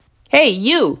Hey,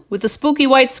 you with the spooky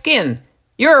white skin,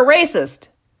 you're a racist.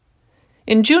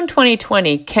 In June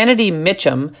 2020, Kennedy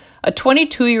Mitchum, a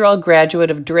 22-year-old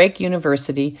graduate of Drake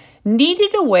University,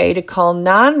 needed a way to call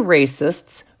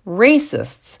non-racists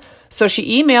racists. So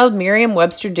she emailed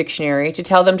Merriam-Webster Dictionary to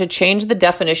tell them to change the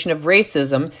definition of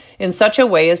racism in such a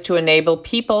way as to enable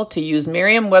people to use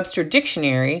Merriam-Webster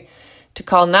Dictionary to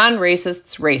call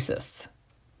non-racists racists.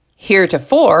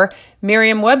 Heretofore,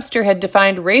 Merriam-Webster had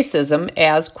defined racism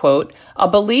as, quote, a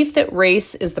belief that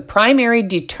race is the primary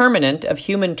determinant of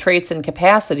human traits and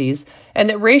capacities, and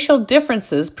that racial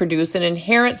differences produce an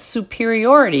inherent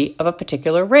superiority of a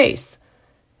particular race.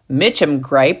 Mitchum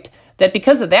griped that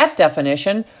because of that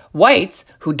definition, whites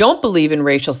who don't believe in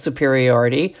racial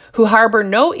superiority, who harbor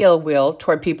no ill will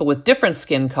toward people with different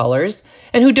skin colors,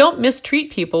 and who don't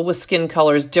mistreat people with skin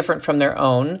colors different from their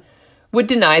own, would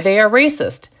deny they are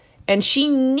racist. And she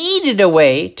needed a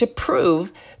way to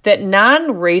prove that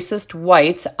non-racist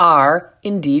whites are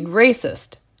indeed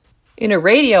racist. In a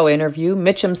radio interview,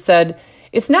 Mitchum said,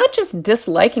 "It's not just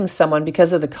disliking someone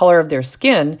because of the color of their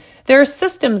skin. There are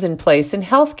systems in place in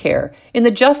healthcare, in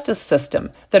the justice system,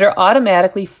 that are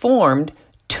automatically formed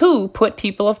to put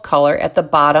people of color at the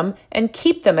bottom and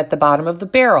keep them at the bottom of the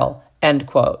barrel," end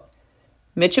quote.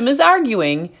 Mitchum is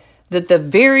arguing that the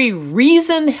very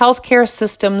reason healthcare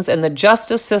systems and the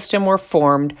justice system were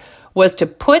formed was to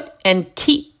put and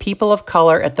keep people of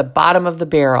color at the bottom of the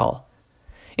barrel.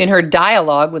 In her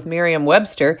dialogue with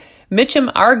Merriam-Webster,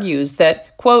 Mitchum argues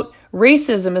that, quote,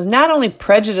 racism is not only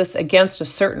prejudice against a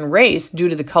certain race due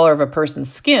to the color of a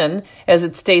person's skin, as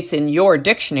it states in your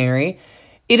dictionary,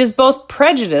 it is both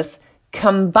prejudice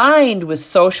combined with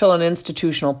social and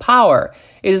institutional power.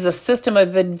 It is a system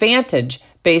of advantage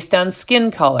based on skin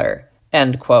color,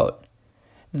 end quote.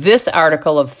 This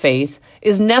article of faith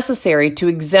is necessary to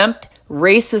exempt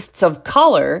racists of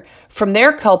color from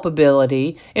their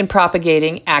culpability in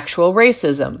propagating actual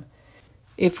racism.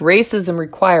 If racism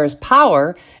requires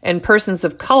power and persons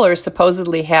of color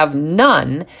supposedly have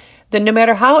none, then no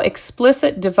matter how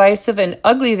explicit, divisive, and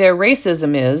ugly their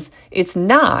racism is, it's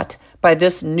not, by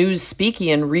this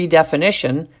Newspeakian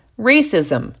redefinition,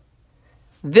 racism.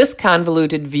 This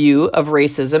convoluted view of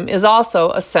racism is also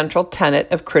a central tenet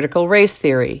of critical race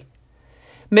theory.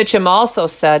 Mitchum also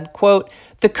said, quote,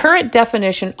 the current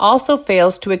definition also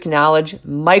fails to acknowledge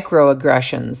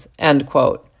microaggressions, end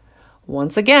quote.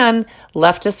 Once again,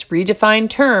 leftists redefine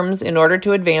terms in order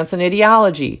to advance an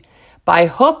ideology. By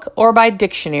hook or by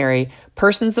dictionary,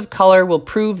 persons of color will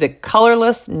prove that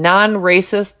colorless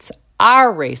non-racists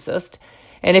are racist,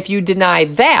 and if you deny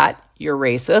that, you're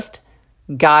racist.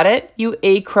 Got it, you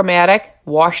achromatic,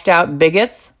 washed-out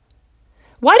bigots?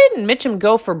 Why didn't Mitchum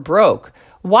go for broke?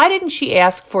 Why didn't she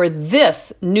ask for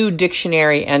this new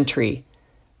dictionary entry?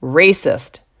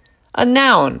 Racist. A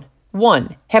noun.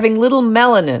 1. Having little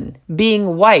melanin,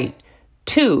 being white.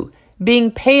 2.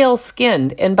 Being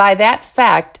pale-skinned, and by that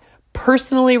fact,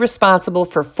 personally responsible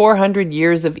for 400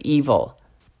 years of evil.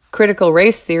 Critical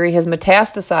race theory has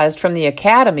metastasized from the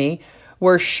academy,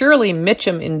 where surely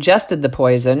Mitchum ingested the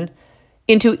poison,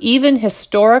 into even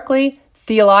historically,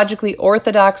 theologically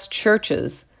orthodox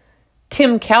churches.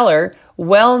 Tim Keller,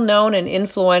 well-known and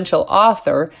influential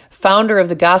author, founder of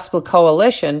the Gospel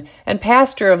Coalition, and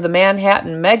pastor of the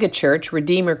Manhattan megachurch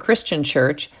Redeemer Christian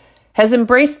Church, has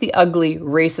embraced the ugly,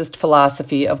 racist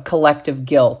philosophy of collective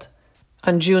guilt.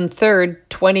 On June 3,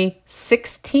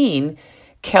 2016,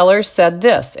 Keller said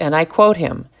this, and I quote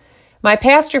him, "My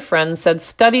pastor friend said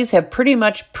studies have pretty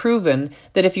much proven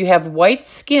that if you have white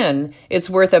skin, it's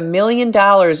worth $1 million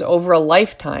over a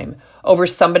lifetime over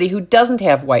somebody who doesn't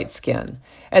have white skin.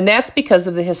 And that's because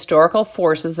of the historical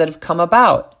forces that have come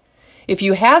about. If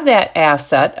you have that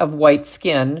asset of white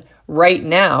skin right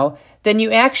now, then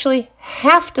you actually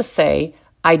have to say,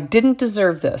 I didn't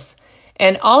deserve this.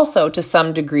 And also, to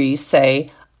some degree,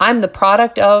 say, I'm the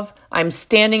product of, I'm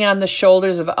standing on the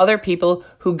shoulders of other people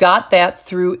who got that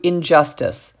through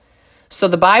injustice. So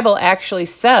the Bible actually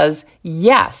says,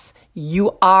 yes,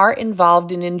 you are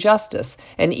involved in injustice.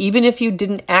 And even if you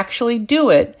didn't actually do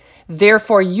it,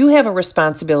 therefore you have a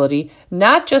responsibility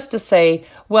not just to say,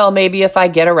 well, maybe if I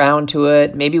get around to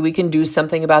it, maybe we can do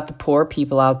something about the poor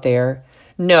people out there.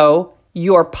 No,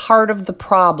 you're part of the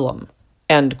problem,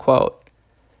 end quote.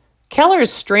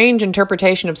 Keller's strange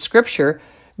interpretation of Scripture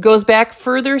goes back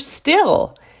further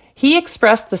still. He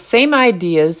expressed the same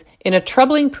ideas in a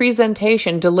troubling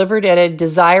presentation delivered at a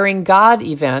Desiring God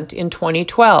event in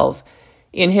 2012.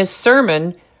 In his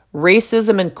sermon,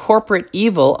 Racism and Corporate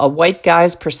Evil, A White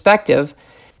Guy's Perspective,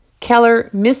 Keller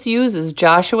misuses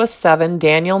Joshua 7,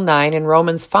 Daniel 9, and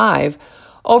Romans 5,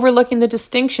 overlooking the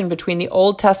distinction between the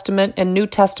Old Testament and New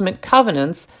Testament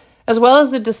covenants, as well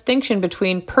as the distinction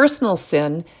between personal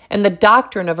sin and the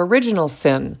doctrine of original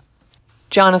sin.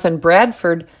 Jonathan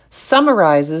Bradford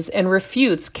summarizes and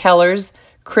refutes Keller's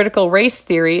critical race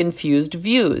theory-infused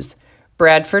views.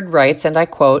 Bradford writes, and I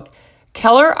quote,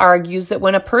 "Keller argues that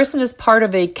when a person is part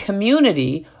of a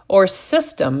community or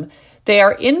system, they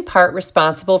are in part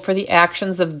responsible for the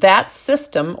actions of that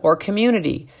system or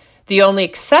community. The only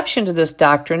exception to this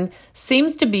doctrine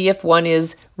seems to be if one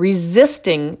is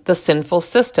resisting the sinful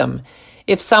system.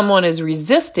 If someone is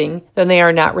resisting, then they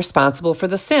are not responsible for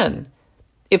the sin.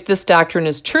 If this doctrine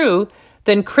is true,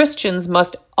 then Christians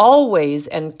must always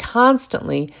and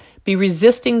constantly be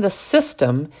resisting the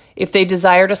system if they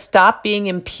desire to stop being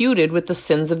imputed with the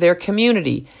sins of their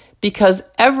community, because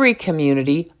every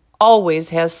community always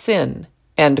has sin."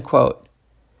 End quote.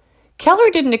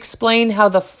 Keller didn't explain how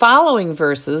the following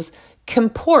verses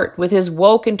comport with his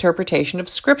woke interpretation of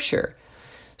Scripture.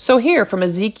 So here from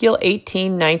Ezekiel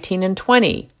 18, 19, and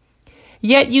 20.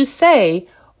 "Yet you say,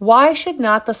 why should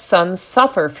not the Son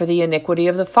suffer for the iniquity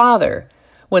of the Father?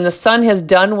 When the Son has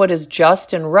done what is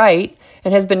just and right,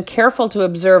 and has been careful to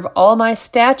observe all my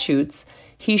statutes,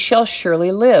 he shall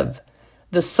surely live.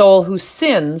 The soul who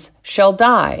sins shall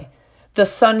die. The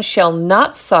Son shall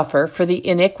not suffer for the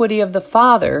iniquity of the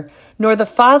Father, nor the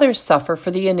Father suffer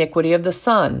for the iniquity of the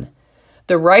Son.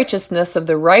 The righteousness of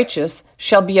the righteous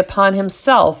shall be upon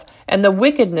himself, and the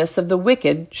wickedness of the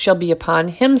wicked shall be upon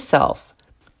himself."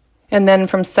 And then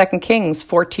from 2 Kings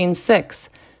 14:6,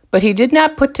 "But he did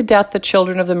not put to death the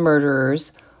children of the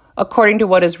murderers, according to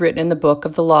what is written in the book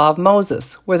of the law of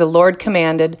Moses, where the Lord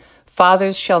commanded,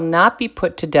 Fathers shall not be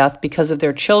put to death because of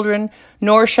their children,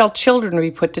 nor shall children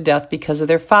be put to death because of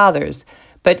their fathers,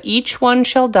 but each one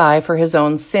shall die for his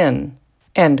own sin."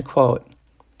 End quote.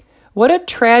 What a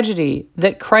tragedy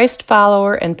that Christ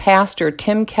follower and pastor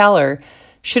Tim Keller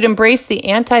should embrace the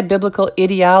anti-biblical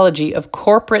ideology of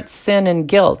corporate sin and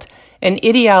guilt, an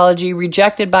ideology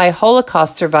rejected by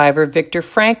Holocaust survivor Viktor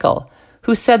Frankl,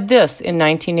 who said this in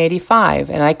 1985,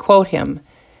 and I quote him,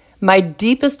 "My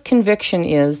deepest conviction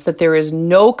is that there is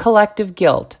no collective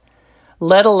guilt,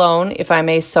 let alone, if I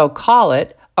may so call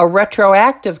it, a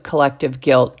retroactive collective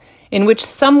guilt, in which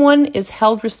someone is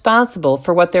held responsible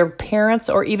for what their parents'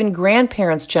 or even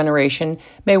grandparents' generation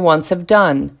may once have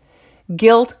done.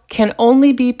 Guilt can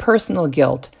only be personal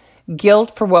guilt,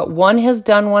 guilt for what one has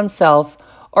done oneself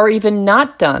or even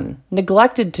not done,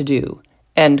 neglected to do."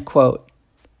 End quote.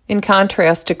 In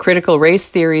contrast to critical race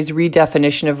theory's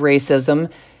redefinition of racism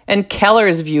and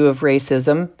Keller's view of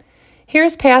racism,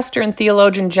 here's pastor and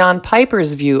theologian John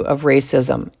Piper's view of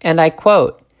racism, and I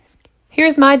quote,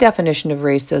 "Here's my definition of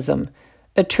racism: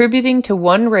 attributing to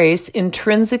one race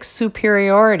intrinsic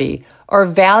superiority or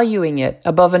valuing it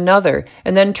above another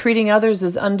and then treating others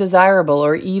as undesirable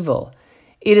or evil.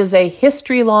 It is a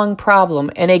history-long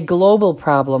problem and a global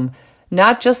problem,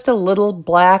 not just a little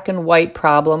black and white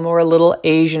problem or a little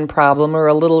Asian problem or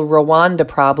a little Rwanda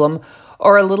problem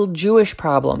or a little Jewish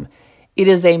problem. It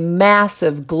is a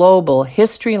massive, global,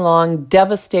 history-long,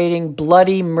 devastating,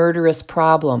 bloody, murderous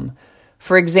problem.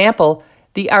 For example,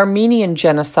 the Armenian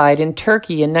genocide in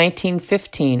Turkey in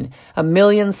 1915, 1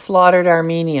 million slaughtered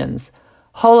Armenians.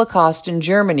 Holocaust in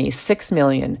Germany, 6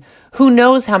 million. Who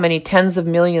knows how many tens of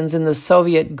millions in the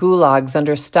Soviet gulags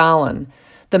under Stalin.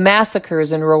 The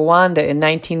massacres in Rwanda in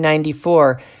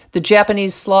 1994, the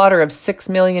Japanese slaughter of 6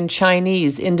 million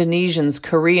Chinese, Indonesians,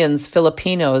 Koreans,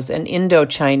 Filipinos, and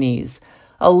Indo-Chinese.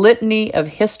 A litany of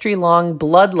history-long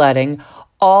bloodletting,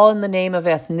 all in the name of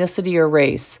ethnicity or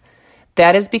race.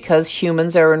 That is because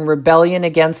humans are in rebellion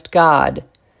against God.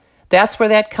 That's where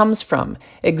that comes from,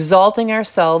 exalting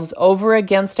ourselves over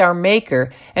against our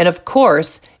Maker, and of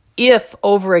course, if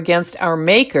over against our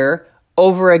Maker,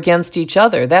 over against each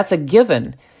other. That's a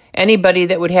given. Anybody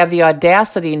that would have the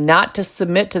audacity not to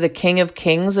submit to the King of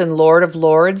Kings and Lord of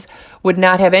Lords would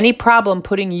not have any problem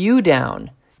putting you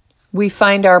down. We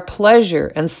find our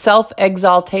pleasure and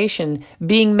self-exaltation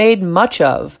being made much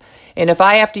of, and if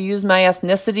I have to use my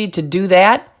ethnicity to do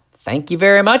that, thank you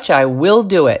very much, I will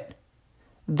do it.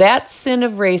 That sin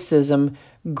of racism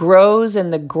grows in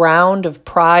the ground of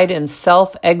pride and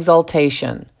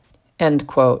self-exaltation." End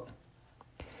quote.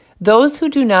 Those who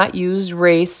do not use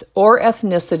race or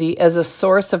ethnicity as a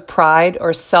source of pride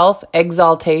or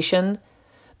self-exaltation,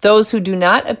 those who do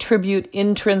not attribute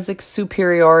intrinsic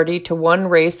superiority to one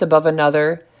race above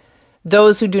another,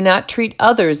 those who do not treat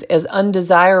others as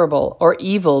undesirable or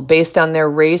evil based on their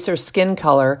race or skin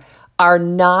color, are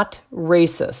not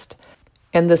racist,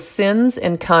 and the sins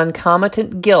and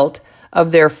concomitant guilt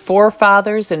of their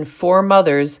forefathers and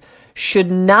foremothers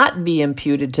should not be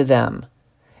imputed to them.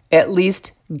 At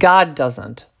least God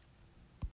doesn't.